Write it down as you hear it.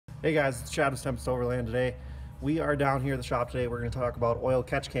Hey guys, it's Chad with Tempest Overland today. We are down here at the shop today. We're going to talk about oil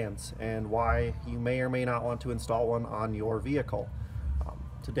catch cans and why you may or may not want to install one on your vehicle.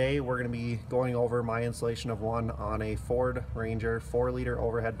 Today we're going to be going over my installation of one on a Ford Ranger 4-liter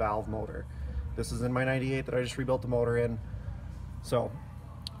overhead valve motor. This is in my 98 that I just rebuilt the motor in. So,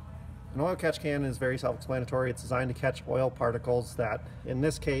 an oil catch can is very self-explanatory. It's designed to catch oil particles that, in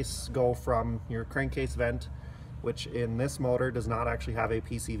this case, go from your crankcase vent, which in this motor does not actually have a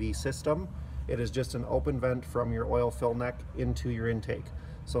PCV system. It is just an open vent from your oil fill neck into your intake.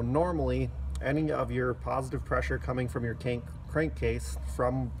 So normally, any of your positive pressure coming from your crankcase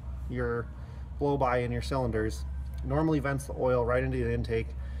from your blow-by in your cylinders normally vents the oil right into the intake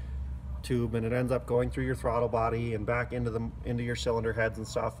tube, and it ends up going through your throttle body and back into your cylinder heads and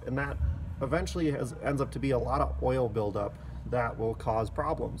stuff, and that eventually ends up to be a lot of oil buildup that will cause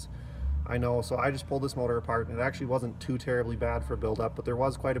problems. I know, so I just pulled this motor apart and it actually wasn't too terribly bad for buildup, but there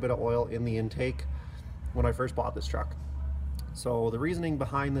was quite a bit of oil in the intake when I first bought this truck. So the reasoning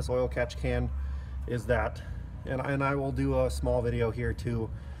behind this oil catch can is that, and I will do a small video here too,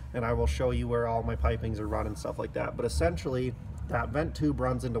 and I will show you where all my pipings are run and stuff like that, but essentially that vent tube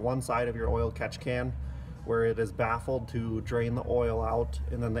runs into one side of your oil catch can where it is baffled to drain the oil out,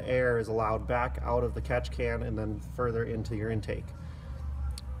 and then the air is allowed back out of the catch can and then further into your intake.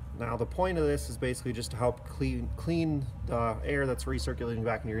 Now the point of this is basically just to help clean the air that's recirculating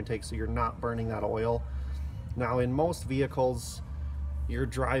back in your intake so you're not burning that oil. Now in most vehicles you're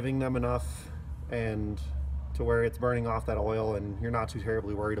driving them enough and to where it's burning off that oil and you're not too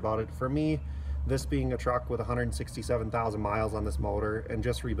terribly worried about it. For me, this being a truck with 167,000 miles on this motor and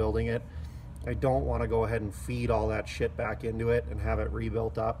just rebuilding it, I don't want to go ahead and feed all that shit back into it and have it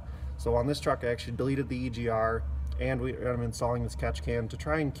rebuilt up. So on this truck I actually deleted the EGR, and I'm installing this catch can to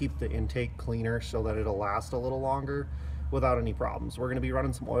try and keep the intake cleaner so that it'll last a little longer without any problems. We're going to be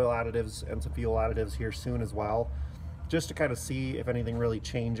running some oil additives and some fuel additives here soon as well, just to kind of see if anything really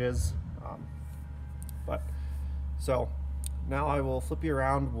changes. So now I will flip you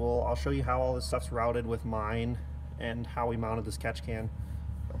around. I'll show you how all this stuff's routed with mine and how we mounted this catch can.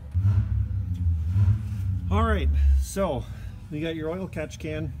 Alright, so you got your oil catch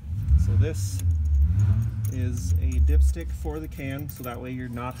can. So this is a dipstick for the can, so that way you're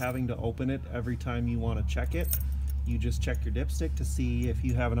not having to open it every time you want to check it. You just check your dipstick to see if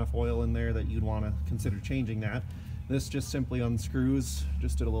you have enough oil in there that you'd want to consider changing that. This just simply unscrews,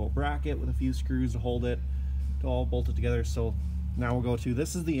 just did a little bracket with a few screws to hold it, to all bolt it together. So now we'll go to,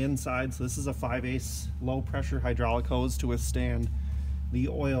 this is the inside, so this is a 5/8 low pressure hydraulic hose to withstand the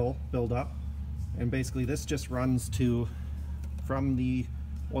oil buildup, and basically this just runs to, from the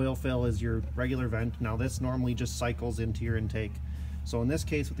oil fill is your regular vent. Now this normally just cycles into your intake. So in this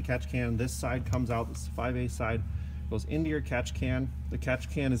case with the catch can, this side comes out, this 5/8 side goes into your catch can. The catch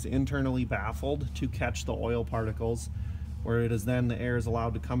can is internally baffled to catch the oil particles, where it is then the air is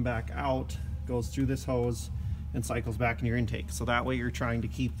allowed to come back out, goes through this hose and cycles back in your intake. So that way you're trying to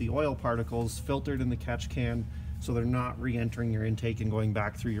keep the oil particles filtered in the catch can so they're not re-entering your intake and going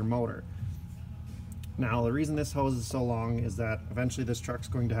back through your motor. Now the reason this hose is so long is that eventually this truck's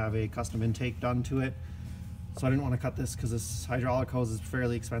going to have a custom intake done to it. So I didn't want to cut this because this hydraulic hose is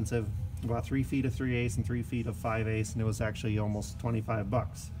fairly expensive. About 3 feet of 3/8 and 3 feet of 5/8, and it was actually almost 25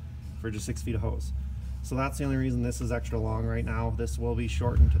 bucks for just 6 feet of hose. So that's the only reason this is extra long right now. This will be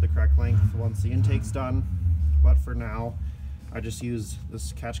shortened to the correct length once the intake's done, but for now I just use,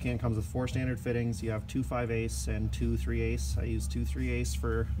 this catch can comes with 4 standard fittings. You have 2 5/8 and 2 3/8. I use 2 3/8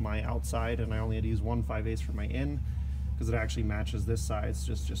 for my outside, and I only had to use 1 5/8 for my in, because it actually matches this side. It's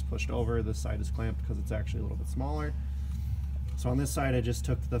just pushed over. This side is clamped because it's actually a little bit smaller. So on this side I just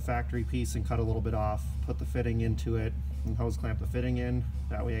took the factory piece and cut a little bit off, put the fitting into it, and hose clamp the fitting in.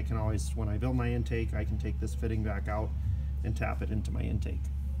 That way I can always, when I build my intake, I can take this fitting back out and tap it into my intake.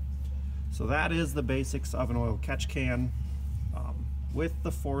 So that is the basics of an oil catch can. With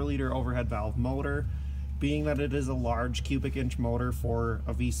the 4-liter overhead valve motor, being that it is a large cubic inch motor for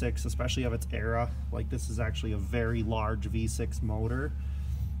a V6, especially of its era, like this is actually a very large V6 motor,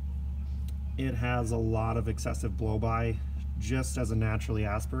 it has a lot of excessive blow-by just as a naturally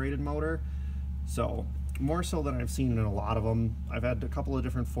aspirated motor. So more so than I've seen in a lot of them. I've had a couple of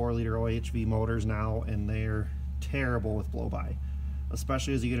different 4-liter OHV motors now, and they're terrible with blow-by,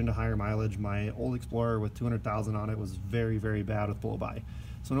 especially as you get into higher mileage. My old Explorer with 200,000 on it was very, very bad with blow-by.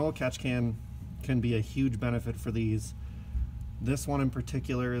 So an oil catch can be a huge benefit for these. This one in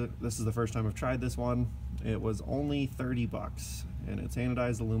particular, this is the first time I've tried this one. It was only 30 bucks, and it's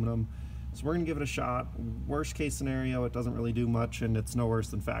anodized aluminum. So we're gonna give it a shot. Worst case scenario, it doesn't really do much and it's no worse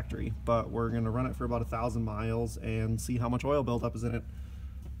than factory, but we're gonna run it for about 1,000 miles and see how much oil buildup is in it.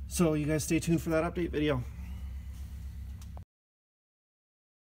 So you guys stay tuned for that update video.